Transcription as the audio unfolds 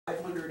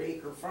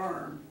acre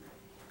farm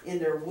in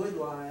their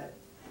woodlot,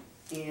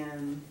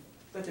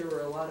 but there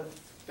were a lot of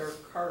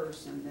dark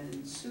cars and men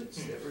in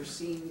suits that were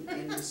seen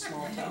in this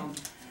small town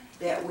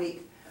that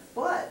week.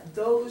 But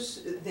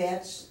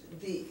that's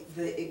the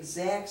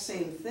exact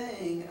same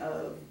thing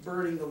of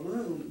burning the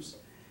looms.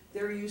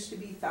 There used to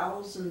be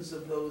thousands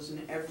of those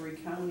in every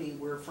county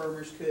where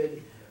farmers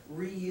could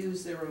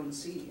reuse their own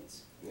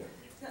seeds. Yeah.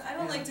 I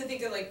don't like to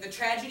think of like the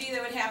tragedy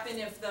that would happen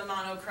if the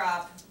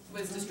monocrop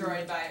was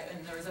destroyed by it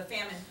and there was a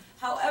famine.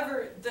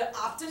 However, the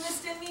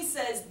optimist in me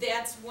says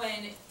that's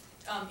when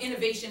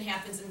innovation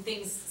happens and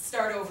things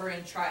start over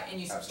and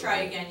you try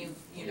again.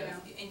 You know,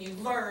 and you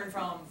learn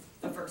from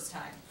the first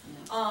time.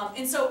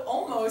 And so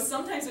almost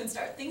sometimes when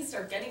things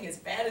start getting as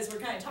bad as we're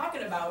kind of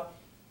talking about,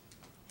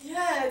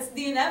 yeah, it's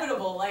the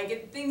inevitable.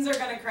 Like things are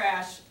going to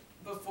crash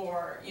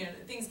before, you know,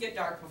 things get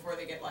dark before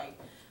they get light.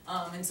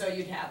 And so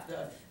you'd have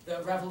the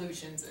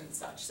revolutions and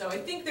such. So I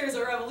think there's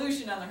a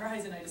revolution on the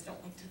horizon. I just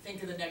don't like to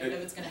think of the negative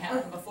that's going to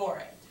happen before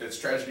it. It's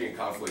tragedy and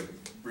conflict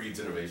breeds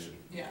innovation.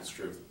 Yeah. It's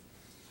true.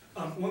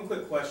 One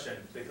quick question,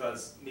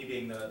 because me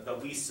being the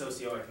least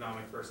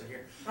socioeconomic person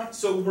here.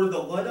 So were the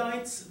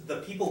Luddites the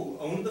people who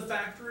owned the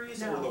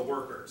factories or the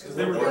workers? Because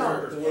they were the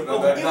workers.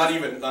 Not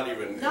even.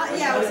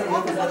 Yeah, it was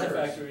all the other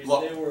factories.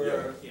 They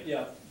were,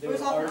 they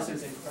were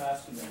artisans and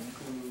craftsmen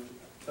who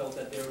felt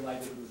that their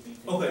livelihood was being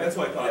taken. Okay, that's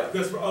what I thought.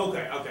 Because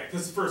okay.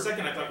 Because for a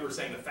second I thought you were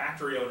saying the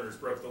factory owners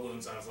broke the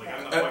looms. I was like,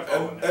 I'm not quite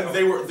following that. And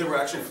they were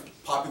actually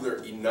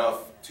popular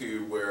enough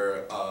to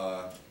where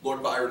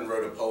Lord Byron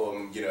wrote a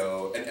poem, you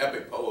know, an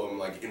epic poem,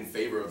 like in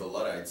favor of the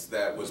Luddites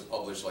that was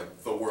published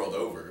like the world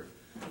over.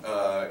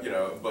 You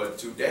know, but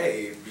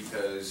today,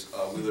 because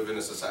we live in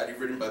a society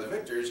written by the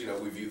victors, you know,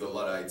 we view the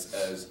Luddites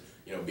as,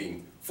 you know,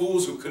 being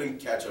fools who couldn't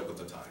catch up with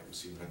the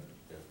times. You know?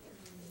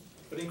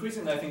 But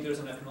increasingly, I think there's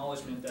an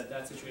acknowledgement that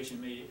that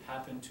situation may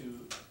happen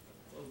to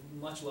a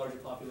much larger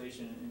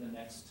population in the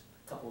next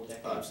couple of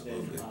decades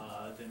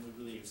than we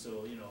believe.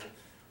 So, you know,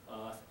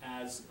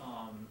 as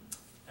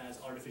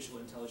artificial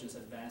intelligence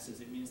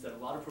advances, it means that a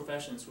lot of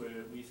professions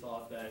where we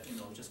thought that, you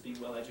know, just being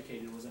well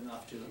educated was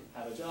enough to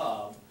have a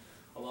job,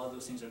 a lot of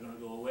those things are going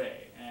to go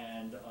away.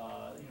 And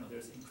you know,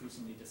 there's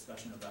increasingly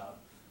discussion about,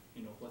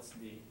 you know, what's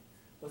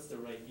the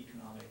right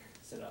economic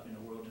setup in a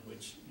world in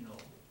which, you know,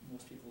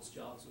 most people's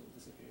jobs will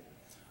disappear.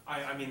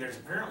 I mean, there's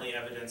apparently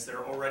evidence there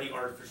are already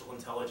artificial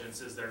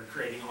intelligences that are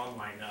creating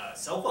online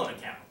cell phone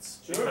accounts.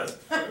 Sure.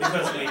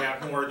 Because we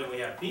have more than we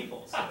have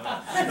people. So.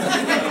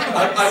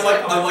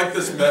 I like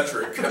this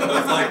metric.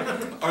 Like,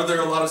 are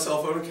there a lot of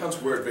cell phone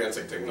accounts? We're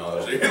advancing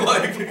technology.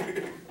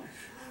 Like,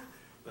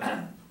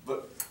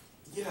 but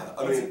yeah,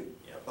 I mean,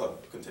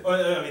 continue.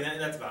 Well, I mean,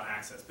 that's about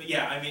access. But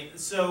yeah, I mean,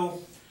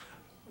 so.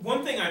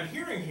 One thing I'm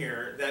hearing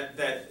here that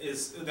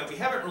we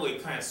haven't really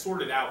kind of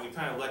sorted out, we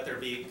kind of let there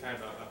be kind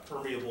of a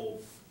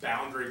permeable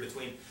boundary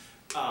between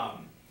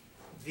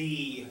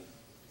the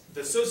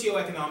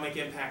socioeconomic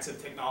impacts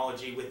of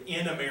technology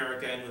within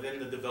America and within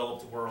the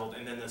developed world,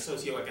 and then the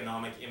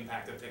socioeconomic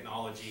impact of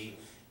technology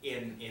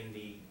in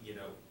the, you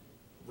know,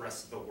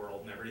 rest of the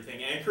world and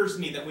everything. And it occurs to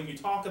me that when you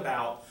talk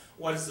about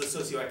what is the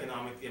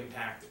socioeconomic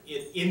impact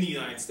in the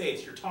United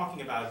States, you're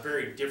talking about a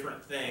very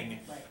different thing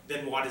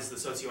than what is the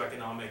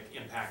socioeconomic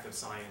impact of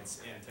science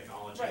and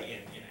technology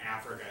in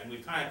Africa. And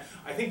we've kind of,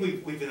 I think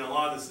we've in a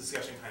lot of this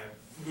discussion kind of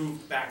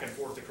moved back and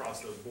forth across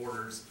those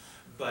borders,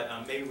 but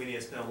maybe we need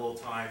to spend a little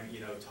time,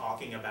 you know,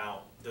 talking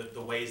about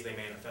the ways they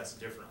manifest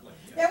differently.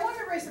 Yeah, I wanted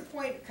to raise a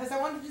point, because I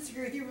wanted to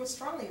disagree with you real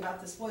strongly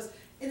about this, was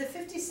in the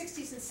 50s,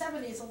 60s, and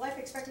 70s, the life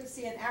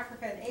expectancy in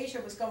Africa and Asia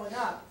was going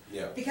up.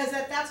 Yeah. Because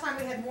at that time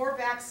we had more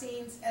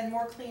vaccines and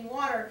more clean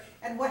water,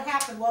 and what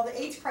happened? Well, the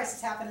AIDS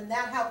crisis happened, and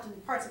that helped in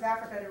parts of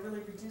Africa to really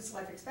reduce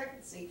life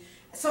expectancy.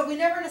 So we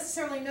never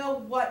necessarily know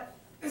what,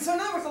 so in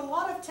other words, a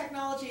lot of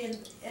technology,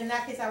 in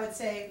that case I would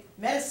say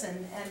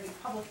medicine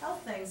and public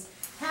health things,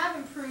 have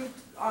improved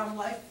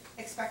life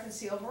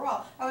expectancy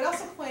overall. I would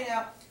also point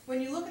out,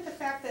 when you look at the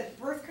fact that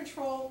birth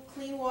control,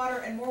 clean water,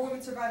 and more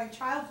women surviving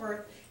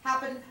childbirth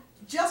happened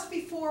just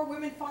before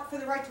women fought for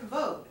the right to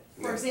vote,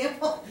 for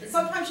example.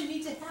 Sometimes you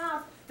need to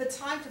have the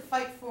time to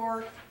fight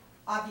for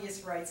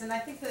obvious rights, and I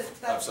think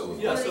that's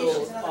absolutely. Yeah,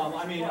 so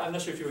I mean, I'm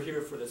not sure if you were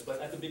here for this, but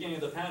at the beginning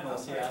of the panel,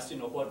 he asked, you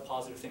know, what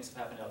positive things have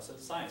happened outside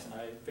of science, and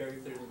I very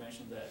clearly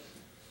mentioned that,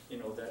 you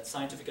know, that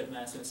scientific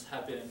advancements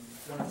have been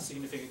one of the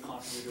significant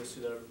contributors to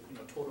the, you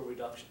know, total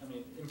reduction, I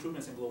mean,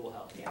 improvements in global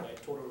health, right?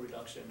 Total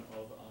reduction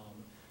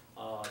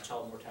of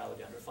child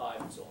mortality under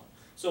 5 and so on.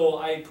 So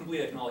I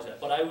completely acknowledge that.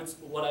 But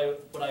what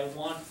I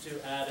want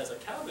to add as a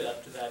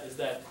caveat to that is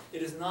that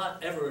it is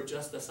not ever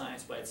just the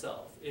science by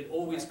itself. It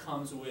always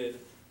comes with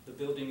the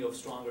building of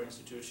stronger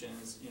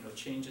institutions, you know,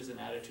 changes in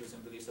attitudes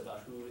and beliefs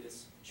about who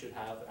should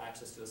have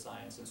access to the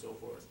science and so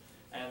forth.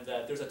 And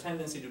that there's a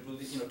tendency to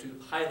believe, you know, to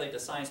highlight the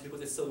science because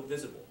it's so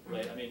visible,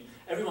 right? I mean,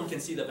 everyone can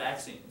see the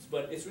vaccines,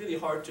 but it's really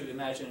hard to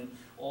imagine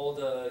all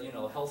the, you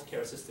know,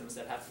 healthcare systems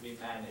that have to be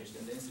managed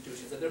and the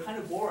institutions that they're kind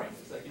of boring.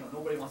 It's like, you know,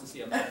 nobody wants to see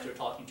a manager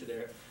talking to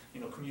their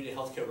community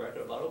healthcare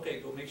record about, okay,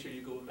 go make sure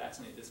you go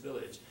vaccinate this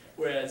village.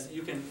 Whereas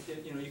you can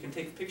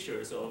take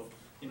pictures of,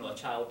 a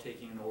child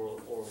taking an oral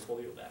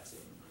polio vaccine.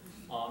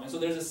 And so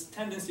there's this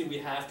tendency we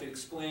have to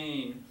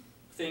explain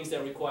things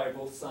that require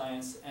both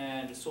science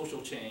and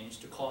social change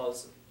to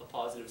cause a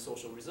positive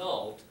social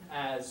result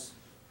as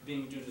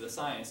being due to the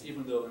science,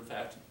 even though in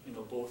fact,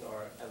 both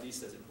are at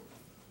least as important.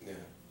 Yeah.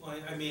 Well,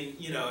 I mean,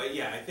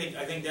 yeah, I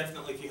think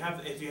definitely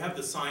if you have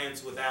the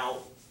science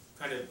without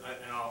kind of,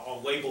 and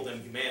I'll label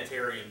them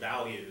humanitarian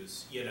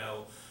values, then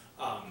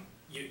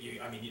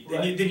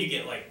you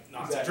get like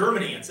Nazi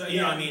Germany and so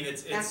I mean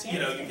it's you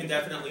can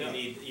definitely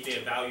need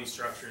a value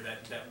structure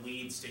that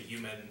leads to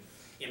human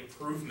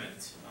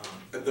improvement.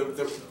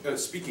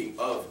 Speaking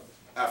of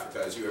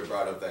Africa, as you had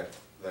brought up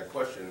that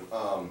question,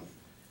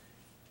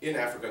 in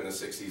Africa in the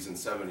 60s and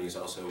 70s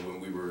also, when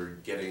we were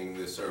getting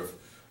this sort of,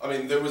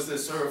 there was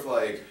this sort of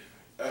like,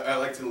 I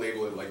like to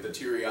label it like the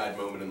teary-eyed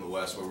moment in the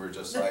West where we're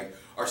just like,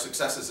 our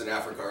successes in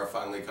Africa are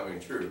finally coming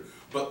true.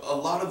 But a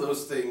lot of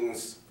those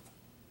things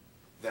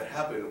that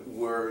happened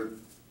were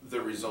the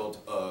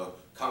result of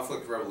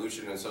conflict,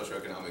 revolution, and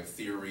socioeconomic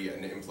theory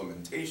and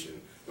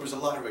implementation. There was a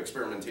lot of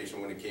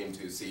experimentation when it came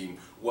to seeing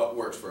what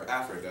works for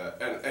Africa,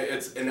 and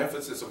it's an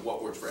emphasis of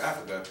what works for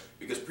Africa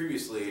because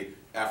previously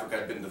Africa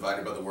had been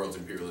divided by the world's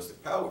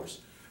imperialistic powers.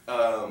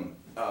 I'm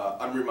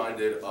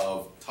reminded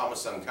of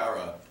Thomas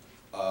Sankara,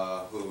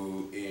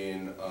 who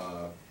in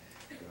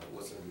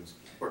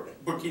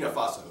Burkina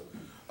Faso,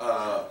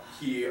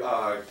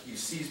 he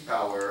seized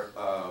power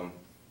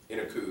in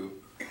a coup,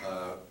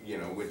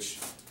 which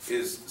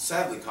is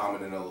sadly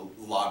common in a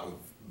lot of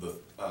the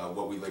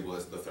what we label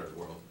as the third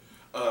world.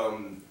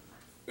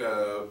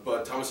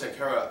 But Thomas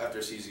Sankara,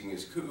 after seizing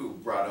his coup,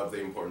 brought up the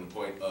important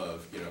point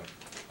of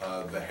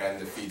the hand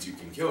that feeds you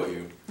can kill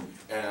you,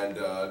 and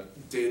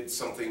did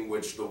something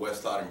which the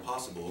West thought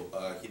impossible.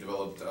 He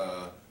developed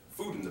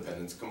food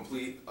independence,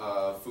 complete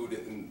food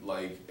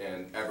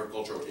and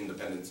agricultural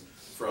independence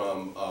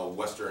from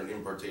Western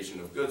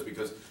importation of goods,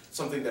 because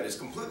something that is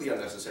completely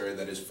unnecessary,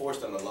 that is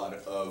forced on a lot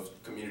of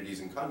communities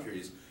and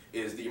countries,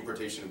 is the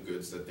importation of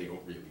goods that they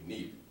don't really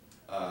need.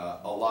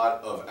 A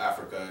lot of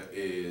Africa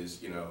is,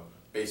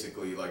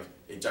 basically like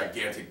a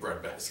gigantic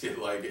breadbasket.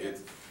 Like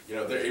it's,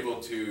 they're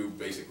able to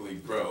basically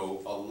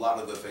grow a lot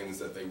of the things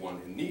that they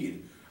want and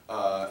need.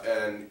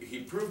 And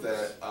he proved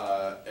that,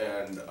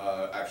 and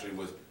actually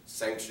was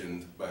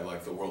sanctioned by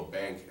like the World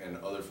Bank and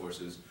other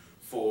forces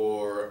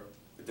for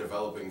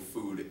developing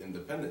food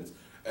independence.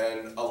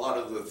 And a lot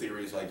of the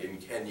theories like in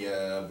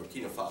Kenya,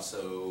 Burkina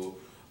Faso,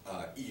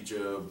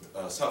 Egypt,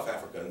 South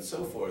Africa, and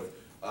so forth,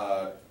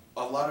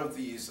 a lot of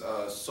these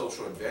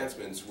social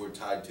advancements were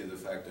tied to the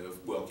fact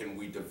of, well, can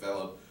we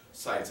develop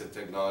science and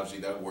technology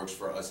that works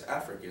for us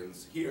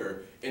Africans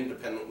here,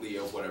 independently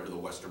of whatever the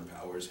Western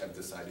powers have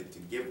decided to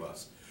give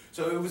us.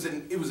 So it was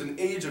an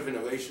age of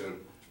innovation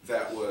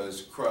that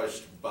was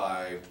crushed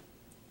by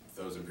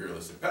those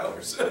imperialistic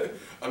powers. In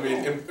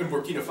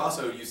Burkina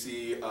Faso, you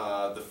see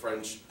the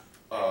French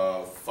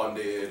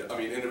funded,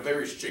 in a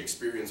very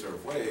Shakespearean sort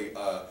of way,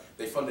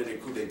 they funded a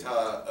coup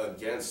d'etat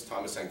against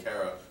Thomas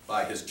Sankara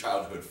by his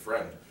childhood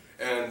friend.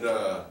 And,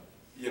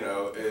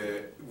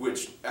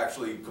 which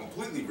actually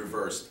completely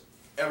reversed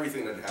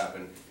everything that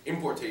happened.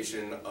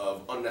 Importation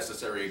of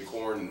unnecessary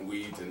corn and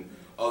wheat and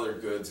other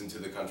goods into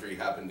the country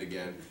happened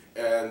again.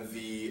 And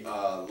the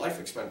life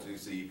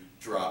expectancy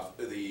dropped,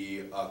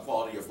 the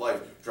quality of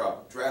life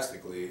dropped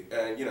drastically.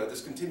 And,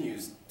 this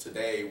continues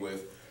today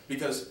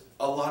because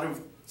a lot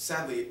of,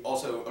 sadly,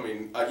 also,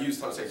 I use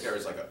Thomas Sankara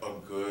as like a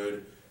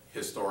good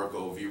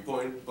historical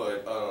viewpoint,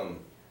 but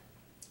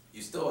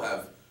you still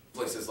have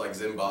places like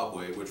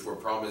Zimbabwe, which were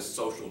promised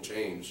social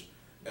change,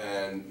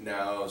 and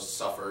now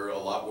suffer a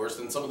lot worse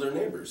than some of their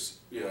neighbors.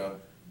 You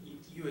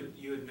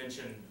had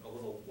mentioned a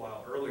little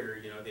while earlier,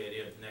 the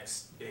idea of the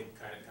next big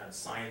kind of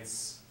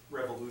science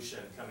revolution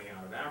coming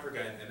out of Africa,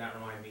 and that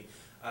reminded me.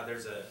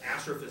 There's an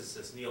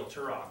astrophysicist, Neil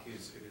Turok,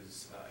 who's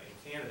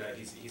in Canada.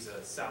 He's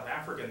a South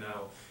African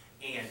though.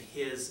 And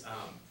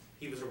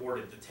he was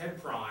awarded the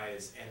TED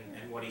Prize,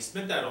 and what he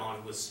spent that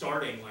on was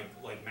starting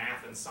like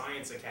math and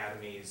science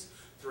academies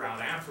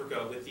throughout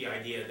Africa with the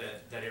idea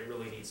that it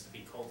really needs to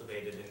be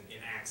cultivated in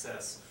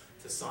access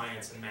to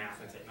science and math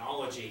and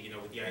technology.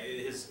 With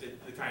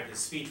his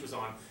speech was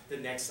on the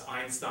next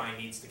Einstein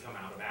needs to come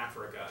out of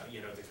Africa,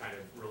 to kind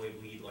of really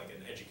lead like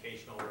an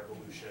educational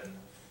revolution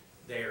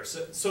there,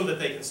 so that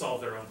they can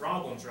solve their own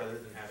problems rather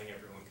than having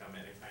everyone come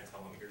in and kind of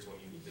tell them here's what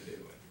you need to do.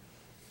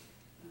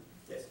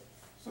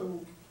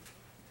 So,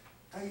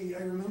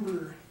 I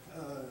remember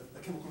a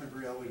chemical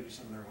embryology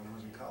seminar when I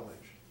was in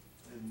college,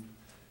 and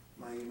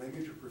my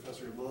major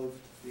professor loved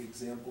the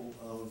example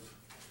of,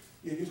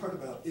 you talk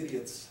about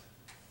idiots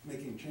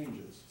making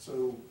changes.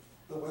 So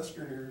the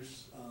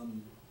Westerners,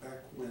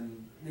 back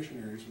when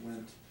missionaries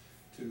went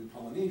to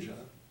Polynesia,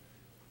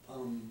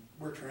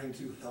 were trying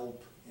to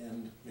help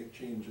and make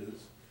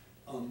changes.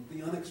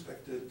 The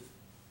unexpected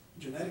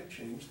genetic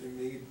change they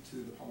made to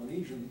the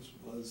Polynesians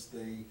was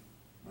they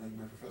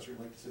my professor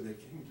liked to say they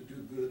came to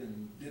do good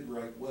and did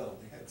right well.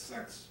 They had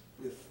sex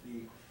with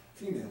the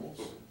females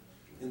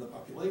in the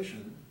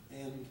population,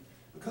 and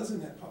because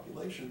in that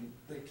population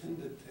they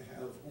tended to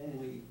have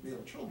only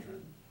male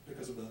children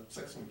because of the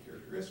sex-linked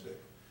characteristic,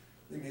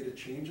 they made a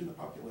change in the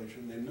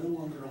population. They no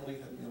longer only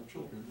had male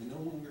children, they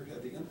no longer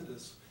had the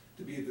impetus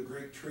to be the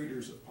great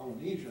traders of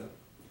Polynesia,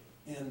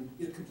 and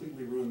it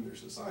completely ruined their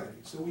society.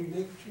 So we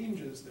make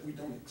changes that we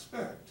don't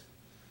expect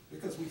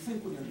because we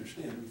think we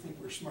understand, we think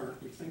we're smart,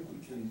 we think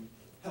we can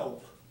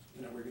help.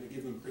 You know, we're going to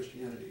give them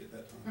Christianity at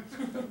that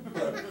time.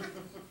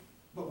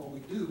 But what we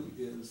do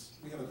is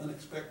we have an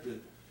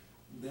unexpected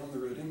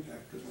down-the-road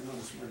impact because we're not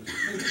as smart as we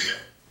think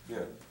we are.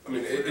 Yeah, I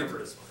mean,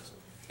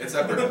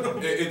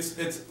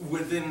 it's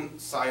within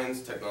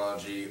science,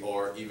 technology,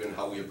 or even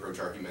how we approach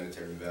our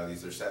humanitarian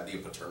values. There's sadly a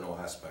paternal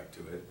aspect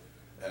to it.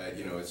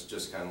 You know, it's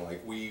just kind of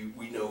like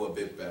we know a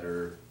bit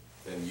better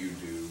than you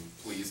do.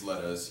 Please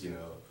let us, you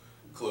know,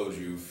 clothe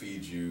you,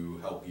 feed you,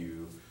 help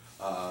you.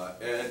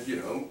 And you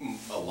know,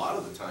 a lot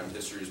of the time,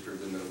 history has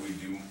proven that we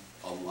do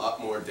a lot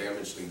more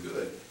damage than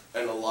good,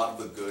 and a lot of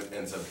the good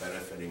ends up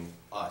benefiting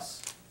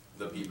us,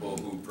 the people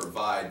who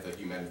provide the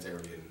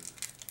humanitarian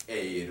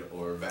aid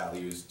or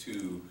values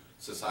to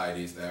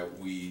societies that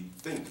we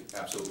think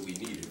absolutely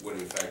need it, when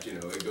in fact, you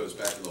know, it goes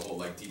back to the whole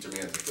like teach a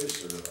man to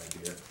fish sort of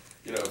idea.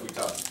 You know, if we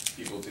taught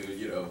people to,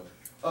 you know,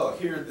 oh,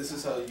 here, this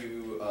is how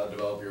you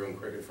develop your own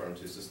cricket farm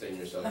to sustain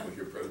yourself with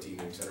your protein,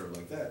 et cetera,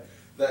 like that.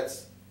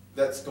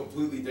 That's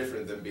completely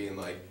different than being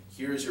like,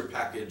 here's your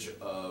package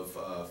of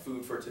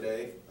food for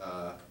today.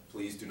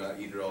 Please do not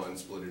eat it all and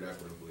split it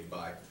equitably.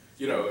 Bye.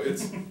 You know,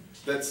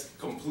 that's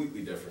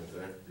completely different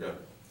there. Yeah.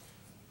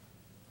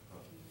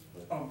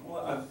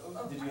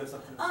 Did you have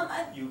something?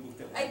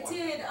 I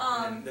did.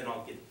 Then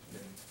I'll get.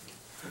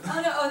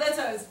 Oh no! Oh, that's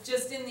what I was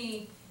just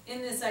in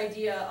this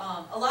idea.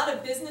 A lot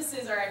of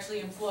businesses are actually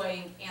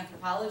employing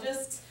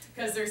anthropologists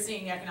because they're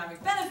seeing the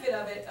economic benefit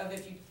of it. Of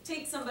if you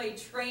take somebody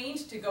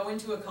trained to go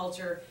into a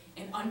culture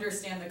and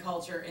understand the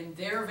culture and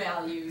their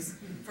values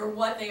for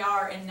what they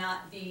are, and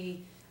not the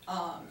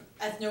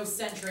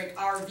ethnocentric,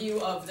 our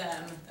view of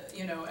them,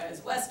 you know,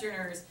 as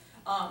Westerners.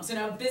 So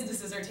now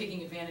businesses are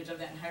taking advantage of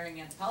that and hiring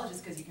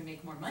anthropologists because you can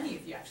make more money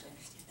if you actually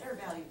understand their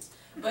values.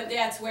 But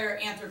that's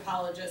where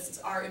anthropologists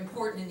are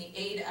important in the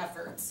aid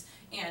efforts.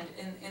 And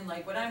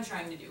like what I'm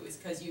trying to do is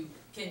because you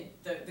can,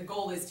 the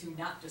goal is to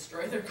not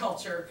destroy their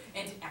culture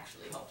and to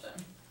actually help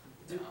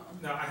them.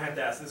 Now I had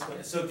to ask this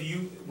one. So do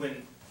you,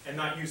 and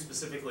not you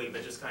specifically,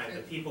 but just kind of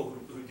the people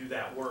who do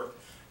that work,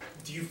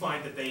 do you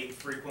find that they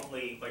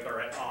frequently like are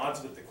at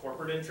odds with the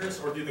corporate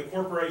interests, or do the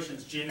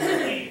corporations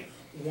genuinely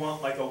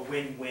want like a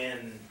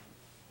win-win?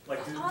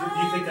 Like, do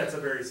you think that's a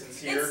very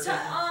sincere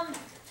thing?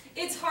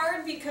 It's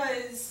hard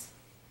because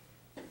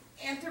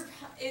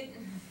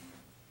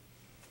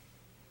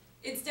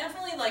it's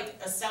definitely like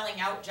a selling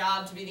out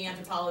job to be the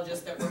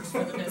anthropologist that works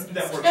for the business.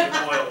 That works for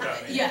the oil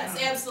company. Yes,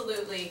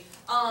 absolutely.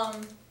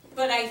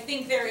 But I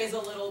think there is a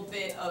little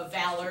bit of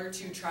valor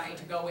to trying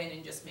to go in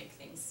and just make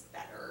things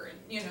better. And,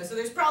 you know, so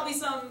there's probably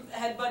some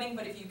headbutting,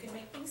 but if you can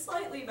make things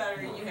slightly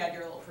better, you had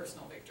your little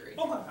personal victory.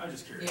 Oh, I'm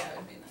just curious. Yeah, it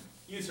would be nice.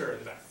 You, sir, in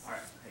the back. All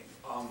right. Hey,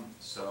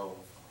 so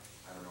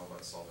I don't know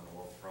about solving the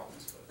world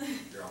problems, but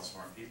you're all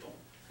smart people,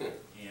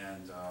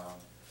 and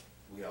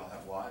we all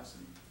have lives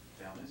and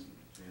families and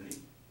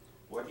community.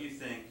 What do you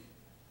think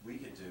we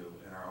could do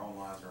in our own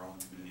lives, our own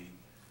community,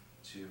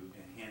 to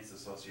enhance the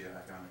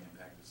socioeconomic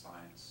impact of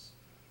science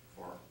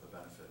for the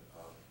benefit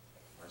of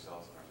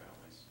ourselves and our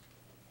families?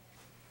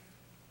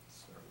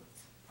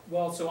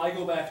 Well, so I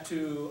go back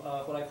to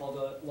what I call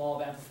the law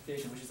of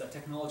amplification, which is that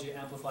technology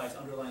amplifies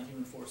underlying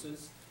human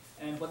forces.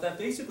 And what that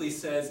basically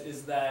says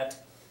is that,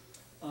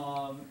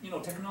 you know,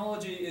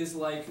 technology is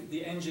like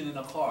the engine in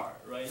a car,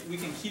 right? We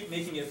can keep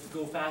making it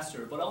go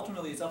faster, but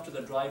ultimately it's up to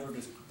the driver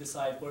to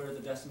decide where the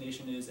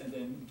destination is and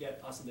then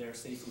get us there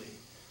safely.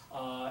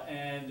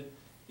 And,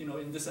 you know,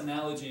 in this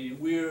analogy,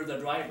 we're the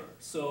driver.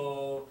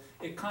 So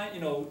it you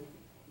know,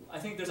 I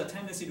think there's a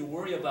tendency to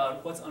worry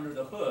about what's under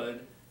the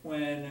hood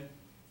when,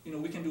 you know,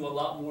 we can do a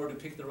lot more to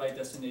pick the right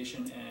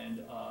destination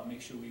and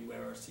make sure we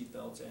wear our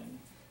seatbelts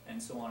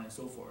and so on and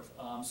so forth.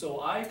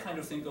 So I kind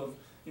of think of,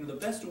 you know, the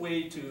best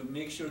way to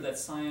make sure that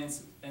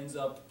science ends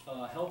up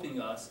helping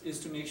us is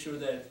to make sure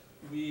that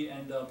we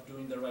end up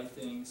doing the right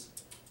things,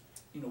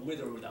 you know,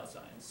 with or without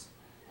science.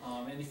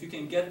 And if you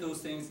can get those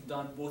things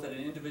done both at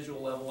an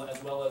individual level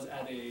as well as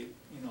at a,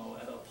 you know,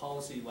 at a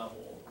policy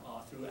level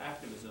through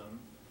activism,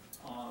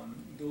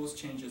 those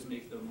changes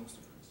make the most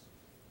difference.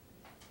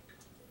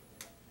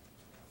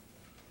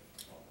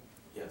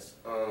 Yes.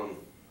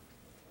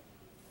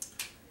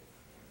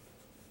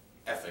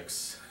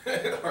 Ethics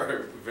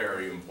are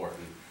very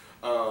important.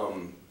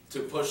 To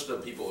push the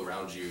people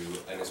around you,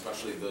 and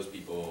especially those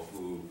people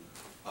who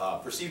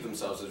perceive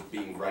themselves as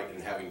being right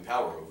and having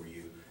power over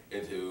you,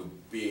 into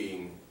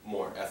being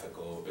more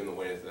ethical in the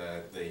way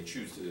that they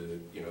choose to,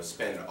 you know,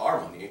 spend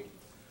our money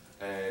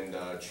and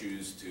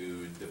choose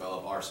to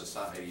develop our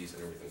societies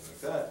and everything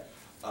like that.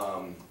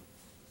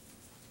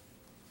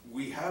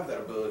 We have that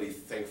ability,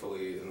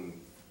 thankfully, and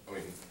I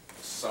mean,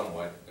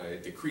 somewhat,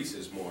 it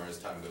decreases more as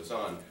time goes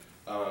on.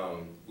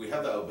 We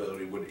have the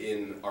ability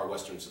within our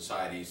Western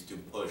societies to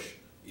push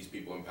these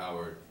people in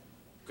power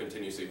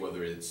continuously,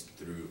 whether it's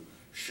through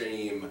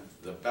shame,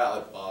 the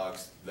ballot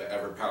box, the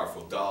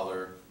ever-powerful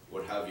dollar,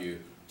 what have you,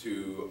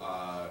 to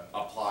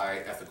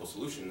apply ethical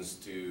solutions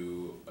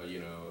to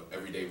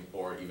everyday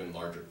or even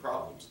larger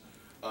problems.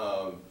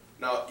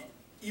 Now,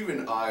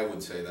 even I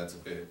would say that's a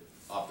bit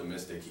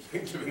optimistic,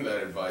 giving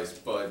that advice,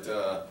 but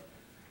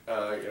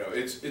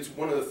it's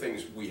one of the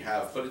things we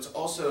have. But it's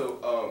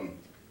also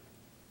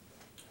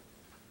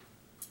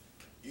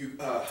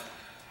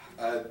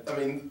I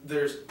mean,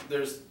 there's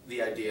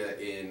the idea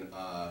in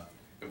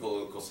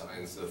political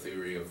science, the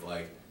theory of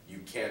like you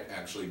can't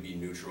actually be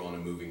neutral on a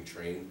moving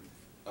train.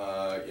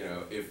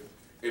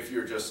 If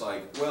you're just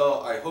like,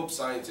 well, I hope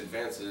science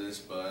advances,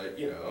 but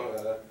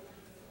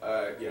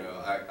I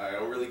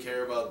don't really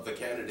care about the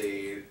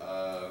candidate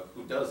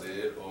who does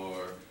it,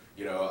 or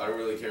I don't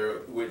really care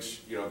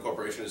which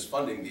corporation is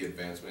funding the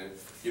advancement.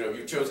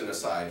 You've chosen a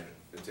side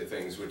to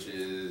things, which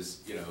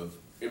is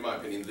in my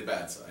opinion the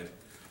bad side.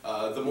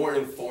 The more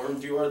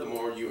informed you are, the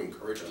more you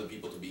encourage other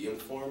people to be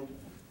informed.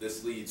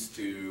 This leads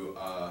to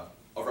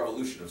a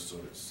revolution of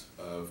sorts,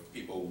 of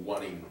people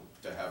wanting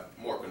to have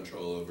more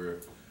control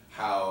over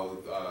how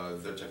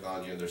their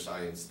technology and their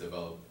science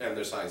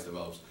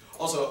develops.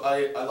 Also,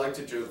 I like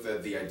to joke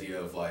that the idea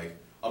of like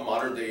a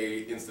modern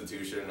day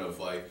institution of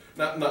like,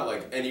 not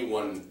like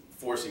anyone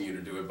forcing you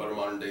to do it, but a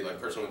modern day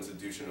like personal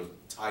institution of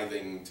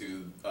tithing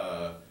to,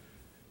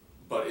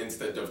 but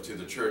instead of to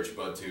the church,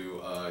 but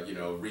to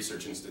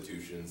research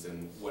institutions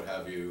and what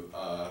have you,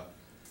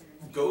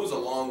 goes a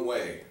long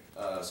way,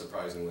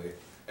 surprisingly.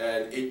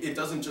 And it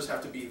doesn't just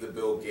have to be the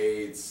Bill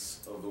Gates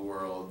of the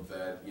world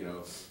that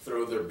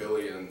throw their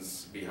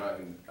billions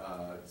behind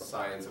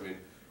science. I mean,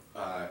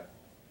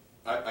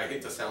 I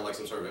hate to sound like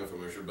some sort of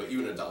infomercial, but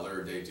even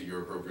 $1 a day to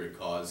your appropriate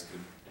cause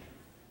could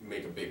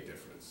make a big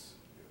difference.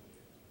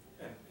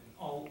 And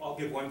I'll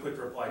give one quick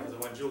reply because I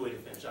want Julie to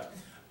finish up.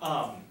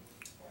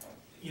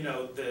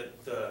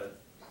 The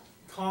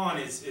Con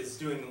is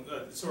doing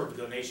a sort of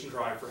a donation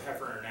drive for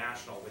Heifer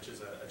International, which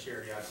is a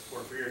charity I've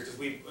supported for years.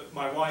 Because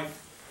my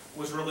wife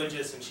was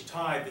religious and she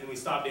tithed, and we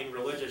stopped being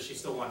religious. She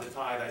still wanted to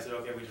tithe. I said,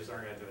 okay, we just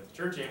aren't going to do it at the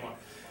church anymore.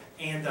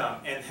 And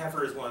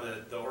Heifer is one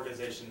of the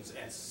organizations,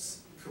 and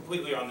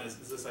completely on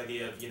this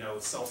idea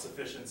of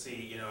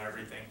self-sufficiency,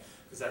 everything,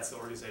 because that's the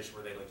organization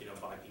where they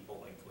buy people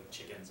like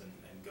chickens and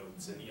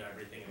goats and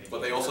everything. And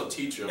but they also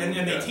teach them.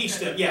 And they teach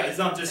them. Yeah, it's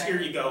not just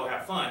here you go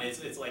have fun.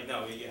 It's like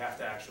no, you have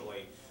to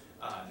actually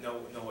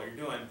know what you're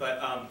doing.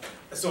 But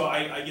so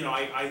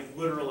I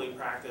literally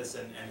practice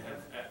and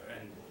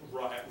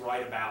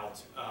write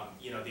about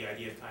the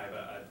idea of kind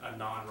of a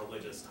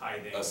non-religious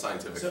tithing. A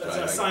scientific so,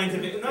 tithing. A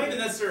scientific, not even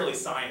necessarily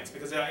science,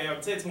 because I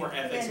would say it's more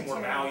ethics and more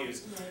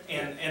values.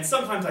 And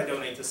sometimes I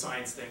donate to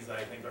science things that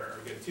I think are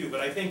good too. But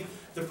I think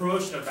the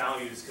promotion of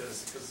values,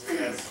 because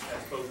as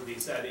both of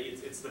these said,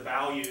 it's the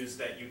values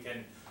that you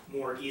can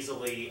more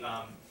easily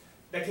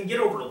that can get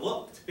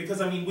overlooked,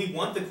 because I mean we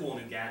want the cool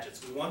new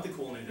gadgets, we want the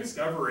cool new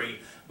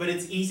discovery, but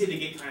it's easy to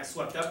get kind of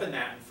swept up in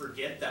that and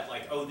forget that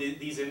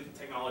these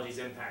technologies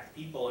impact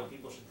people, and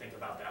people should think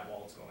about that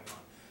while it's going on.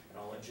 And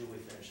I'll let Julie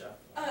finish up.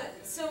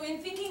 So in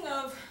thinking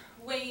of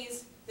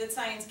ways that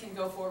science can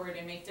go forward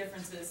and make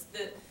differences,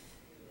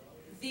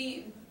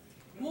 the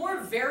more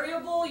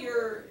variable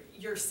your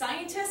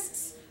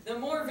scientists, the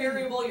more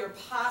variable your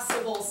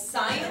possible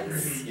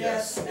science.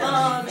 Yes.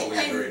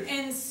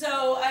 And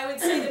so I would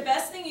say the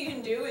best thing you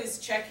can do is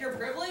check your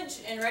privilege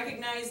and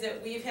recognize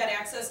that we've had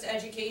access to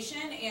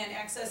education and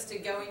access to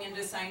going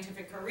into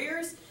scientific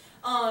careers.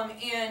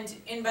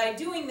 And by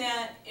doing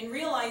that and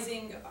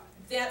realizing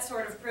that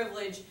sort of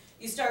privilege,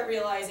 you start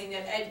realizing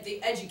that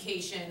the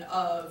education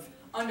of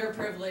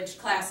underprivileged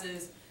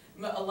classes,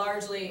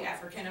 largely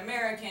African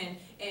American,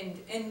 and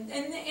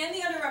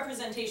the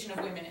underrepresentation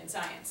of women in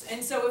science.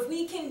 And so if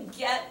we can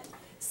get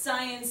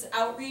science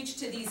outreach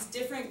to these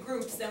different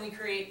groups, then we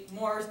create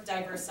more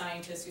diverse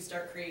scientists who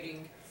start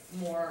creating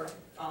more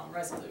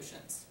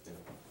resolutions.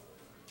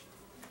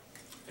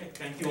 Okay,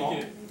 thank you all.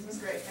 This was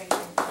great, thank you.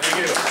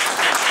 Thank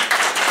you.